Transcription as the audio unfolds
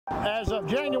As of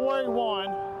January 1,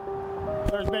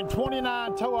 there's been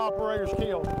 29 tow operators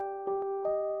killed.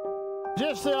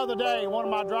 Just the other day, one of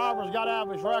my drivers got out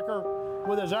of his wrecker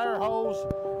with his air hose,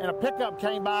 and a pickup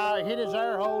came by, hit his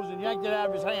air hose, and yanked it out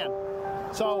of his hand.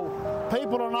 So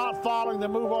people are not following the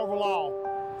move over law.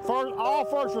 All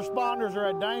first responders are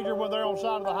at danger when they're on the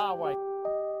side of the highway.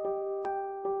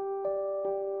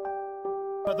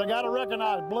 But they got to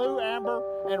recognize blue, amber,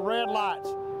 and red lights.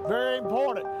 Very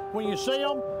important. When you see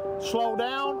them, slow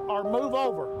down or move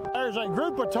over. There's a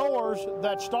group of towers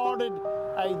that started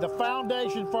the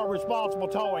Foundation for Responsible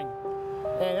Towing.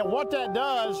 And what that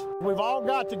does, we've all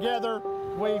got together,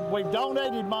 we've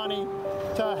donated money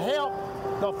to help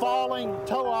the falling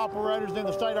tow operators in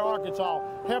the state of Arkansas,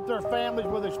 help their families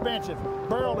with expenses,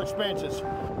 burial expenses.